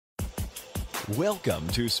Welcome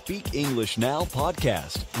to Speak English Now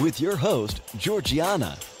podcast with your host,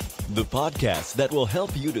 Georgiana, the podcast that will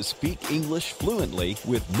help you to speak English fluently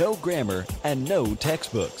with no grammar and no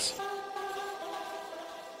textbooks.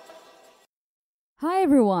 Hi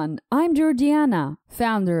everyone, I'm Georgiana,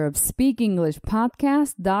 founder of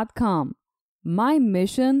SpeakEnglishPodcast.com. My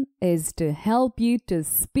mission is to help you to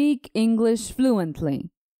speak English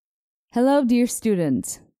fluently. Hello dear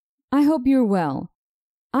students, I hope you're well.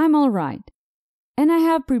 I'm alright, and I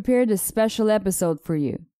have prepared a special episode for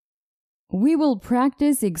you. We will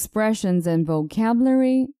practice expressions and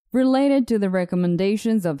vocabulary related to the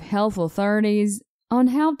recommendations of health authorities on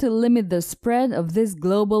how to limit the spread of this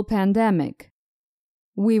global pandemic.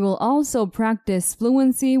 We will also practice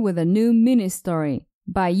fluency with a new mini-story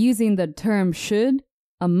by using the term should,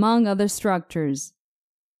 among other structures.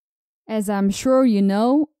 As I'm sure you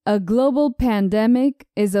know, a global pandemic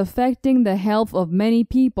is affecting the health of many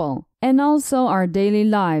people and also our daily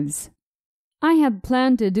lives. I had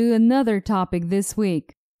planned to do another topic this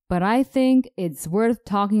week, but I think it's worth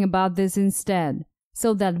talking about this instead,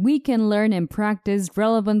 so that we can learn and practice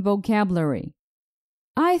relevant vocabulary.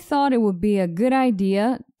 I thought it would be a good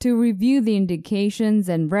idea to review the indications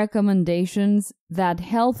and recommendations that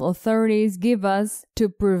health authorities give us to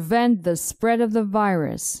prevent the spread of the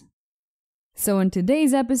virus. So in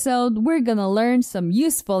today's episode, we're gonna learn some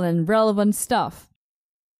useful and relevant stuff.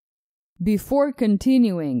 Before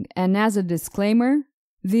continuing, and as a disclaimer,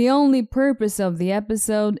 the only purpose of the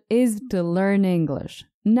episode is to learn English,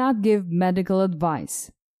 not give medical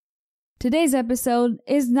advice. Today's episode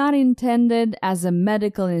is not intended as a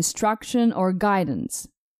medical instruction or guidance.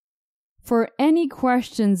 For any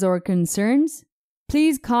questions or concerns,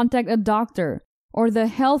 please contact a doctor or the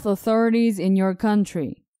health authorities in your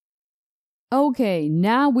country. Okay,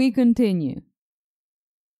 now we continue.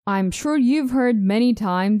 I'm sure you've heard many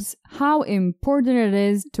times how important it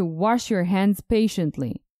is to wash your hands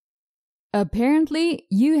patiently. Apparently,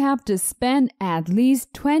 you have to spend at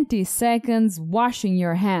least 20 seconds washing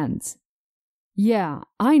your hands. Yeah,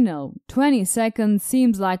 I know, 20 seconds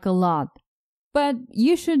seems like a lot, but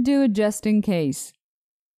you should do it just in case.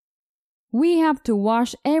 We have to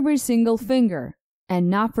wash every single finger and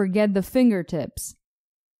not forget the fingertips.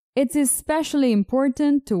 It's especially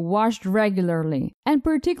important to wash regularly, and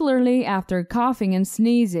particularly after coughing and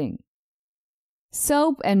sneezing.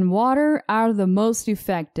 Soap and water are the most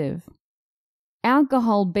effective.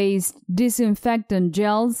 Alcohol-based disinfectant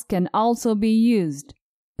gels can also be used,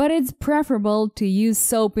 but it's preferable to use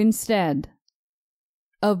soap instead.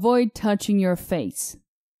 Avoid touching your face.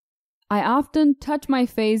 I often touch my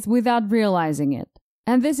face without realizing it,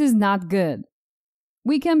 and this is not good.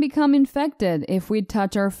 We can become infected if we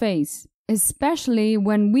touch our face, especially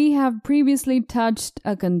when we have previously touched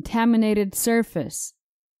a contaminated surface.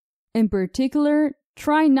 In particular,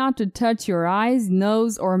 try not to touch your eyes,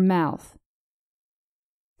 nose, or mouth.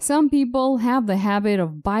 Some people have the habit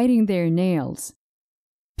of biting their nails.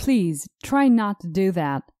 Please try not to do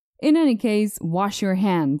that. In any case, wash your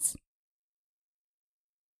hands.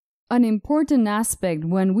 An important aspect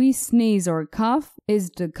when we sneeze or cough is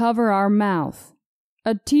to cover our mouth.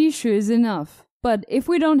 A tissue is enough, but if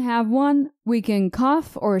we don't have one, we can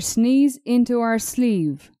cough or sneeze into our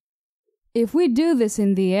sleeve. If we do this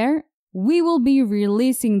in the air, we will be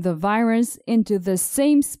releasing the virus into the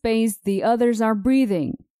same space the others are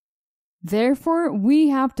breathing. Therefore, we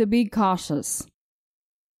have to be cautious.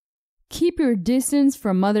 Keep your distance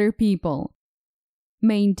from other people.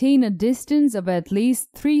 Maintain a distance of at least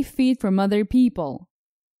 3 feet from other people.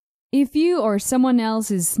 If you or someone else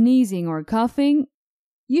is sneezing or coughing,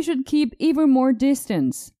 you should keep even more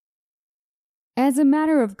distance. As a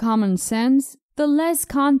matter of common sense, the less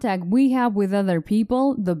contact we have with other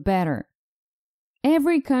people, the better.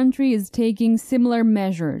 Every country is taking similar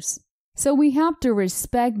measures, so we have to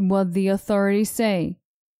respect what the authorities say.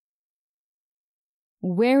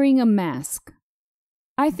 Wearing a mask.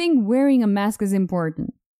 I think wearing a mask is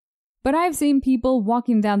important, but I've seen people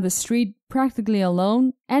walking down the street practically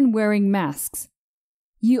alone and wearing masks.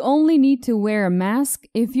 You only need to wear a mask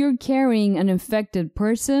if you're carrying an infected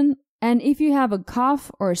person and if you have a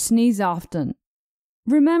cough or sneeze often.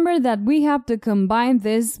 Remember that we have to combine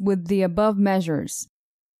this with the above measures.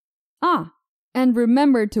 And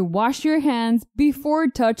remember to wash your hands before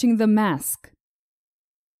touching the mask.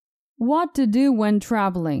 What to do when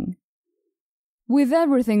traveling? With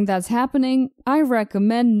everything that's happening, I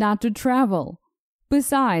recommend not to travel.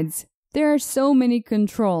 Besides, there are so many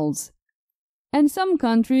controls. And some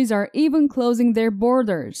countries are even closing their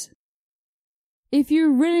borders. If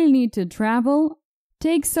you really need to travel,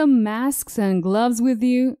 take some masks and gloves with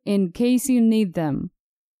you in case you need them.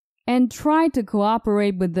 and try to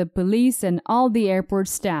cooperate with the police and all the airport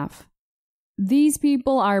staff. These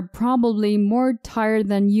people are probably more tired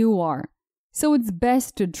than you are, so it's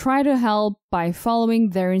best to try to help by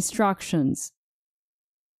following their instructions.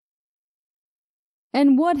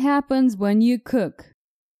 And what happens when you cook?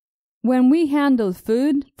 When we handle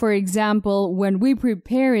food, for example, when we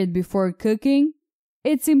prepare it before cooking,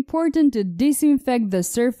 it's important to disinfect the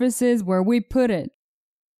surfaces where we put it.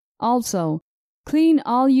 Also, clean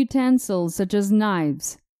all utensils such as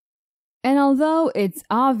knives. And although it's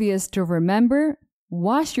obvious to remember,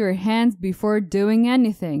 wash your hands before doing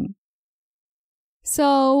anything.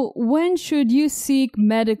 So, when should you seek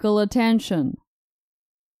medical attention?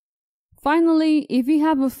 Finally, if you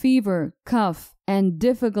have a fever, cough, and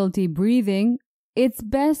difficulty breathing, it's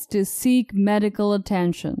best to seek medical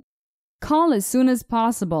attention. Call as soon as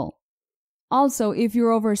possible. Also, if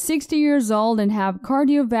you're over 60 years old and have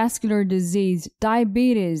cardiovascular disease,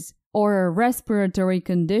 diabetes, or a respiratory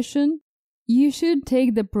condition, you should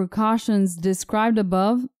take the precautions described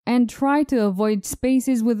above and try to avoid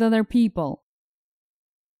spaces with other people.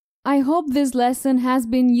 I hope this lesson has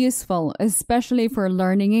been useful, especially for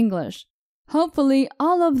learning English. Hopefully,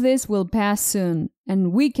 all of this will pass soon,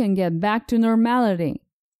 and we can get back to normality.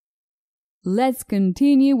 Let's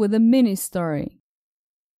continue with a mini story.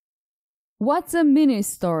 What's a mini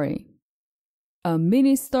story? A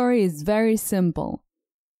mini story is very simple.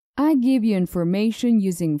 I give you information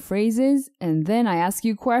using phrases, and then I ask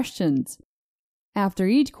you questions. After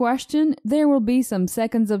each question, there will be some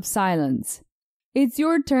seconds of silence. It's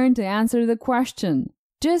your turn to answer the question.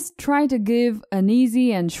 Just try to give an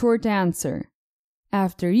easy and short answer.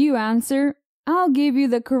 After you answer, I'll give you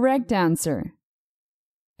the correct answer.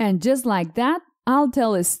 And just like that, I'll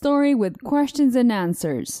tell a story with questions and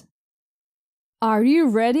answers. Are you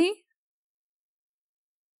ready?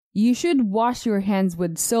 You should wash your hands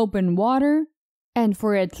with soap and water, and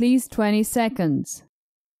for at least 20 seconds.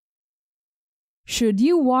 Should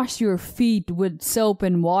you wash your feet with soap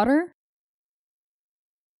and water?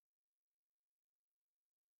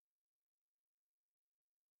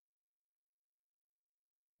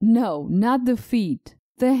 No, not the feet,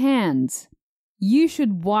 the hands. You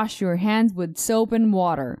should wash your hands with soap and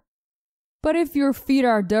water. But if your feet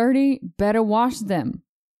are dirty, better wash them.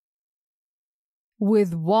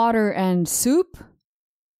 With water and soup?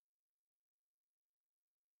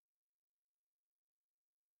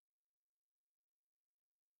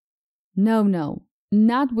 No,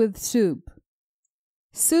 not with soup.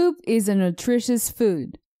 Soup is a nutritious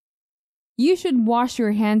food. You should wash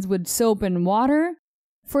your hands with soap and water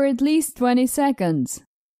for at least 20 seconds.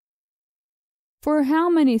 For how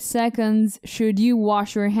many seconds should you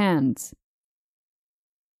wash your hands?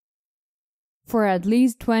 For at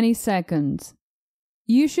least 20 seconds.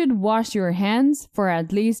 You should wash your hands for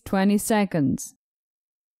at least 20 seconds.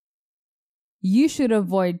 You should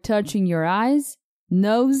avoid touching your eyes,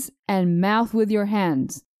 nose, and mouth with your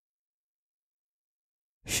hands.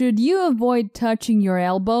 Should you avoid touching your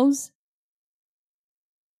elbows?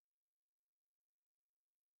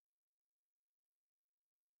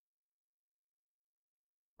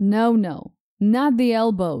 No, not the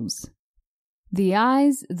elbows. The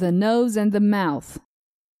eyes, the nose, and the mouth.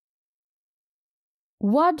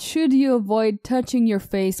 What should you avoid touching your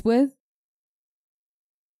face with?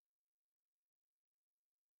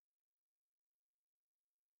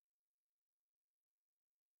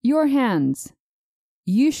 Your hands.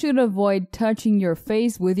 You should avoid touching your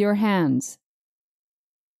face with your hands.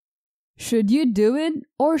 Should you do it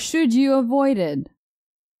or should you avoid it?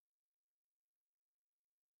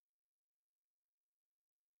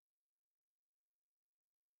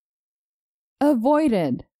 Avoid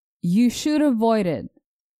it. You should avoid it.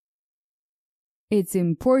 It's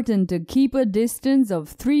important to keep a distance of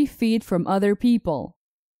 3 feet from other people.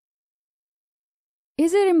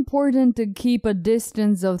 Is it important to keep a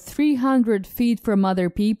distance of 300 feet from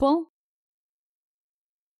other people?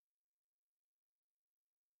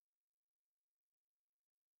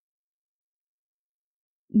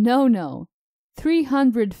 No.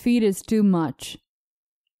 300 feet is too much.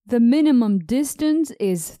 The minimum distance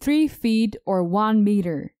is 3 feet or 1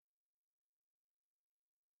 meter.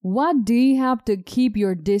 What do you have to keep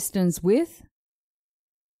your distance with?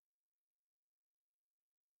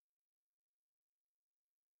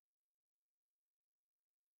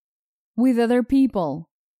 With other people.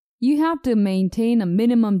 You have to maintain a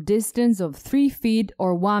minimum distance of 3 feet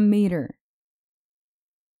or 1 meter.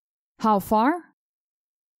 How far?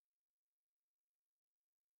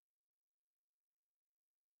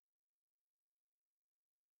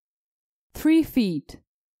 Three feet.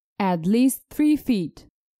 At least 3 feet.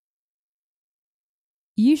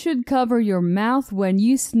 You should cover your mouth when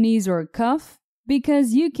you sneeze or cough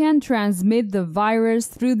because you can transmit the virus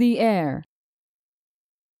through the air.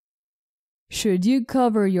 Should you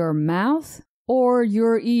cover your mouth or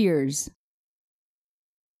your ears?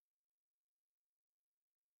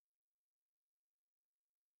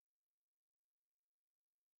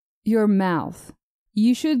 Your mouth.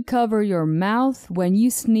 You should cover your mouth when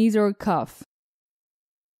you sneeze or cough.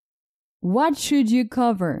 What should you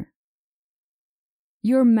cover?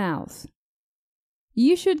 Your mouth.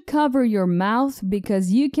 You should cover your mouth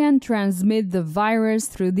because you can transmit the virus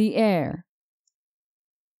through the air.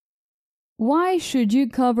 Why should you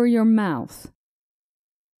cover your mouth?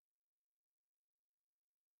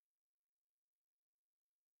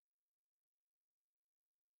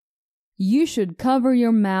 You should cover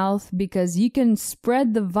your mouth because you can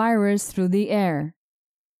spread the virus through the air.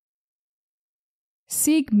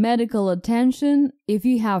 Seek medical attention if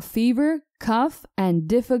you have fever, cough, and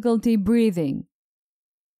difficulty breathing.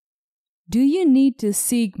 Do you need to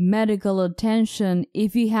seek medical attention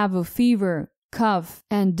if you have a fever, cough,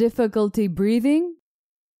 and difficulty breathing?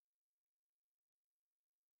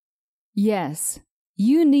 Yes,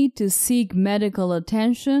 you need to seek medical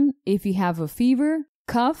attention if you have a fever,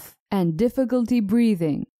 cough, and difficulty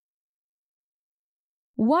breathing.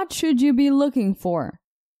 What should you be looking for?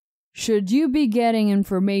 Should you be getting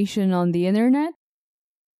information on the internet?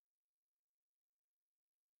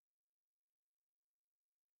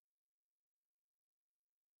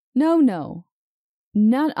 No,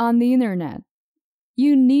 not on the internet.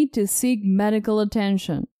 You need to seek medical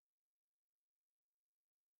attention.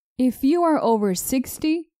 If you are over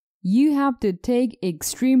 60, you have to take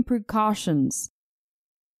extreme precautions.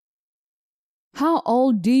 How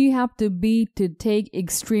old do you have to be to take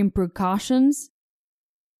extreme precautions?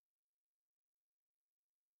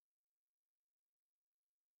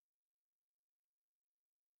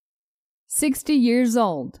 60 years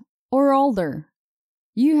old or older.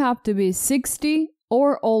 You have to be 60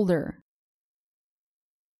 or older.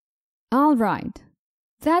 Alright,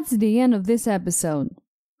 that's the end of this episode.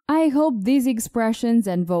 I hope these expressions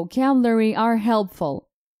and vocabulary are helpful.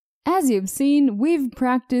 As you've seen, we've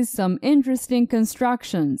practiced some interesting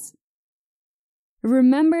constructions.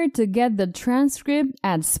 Remember to get the transcript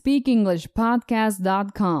at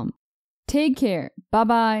speakenglishpodcast.com. Take care.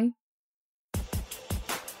 Bye-bye.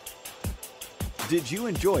 Did you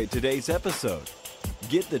enjoy today's episode?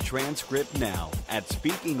 Get the transcript now at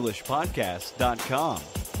speakenglishpodcast.com.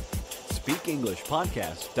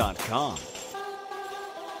 speakenglishpodcast.com.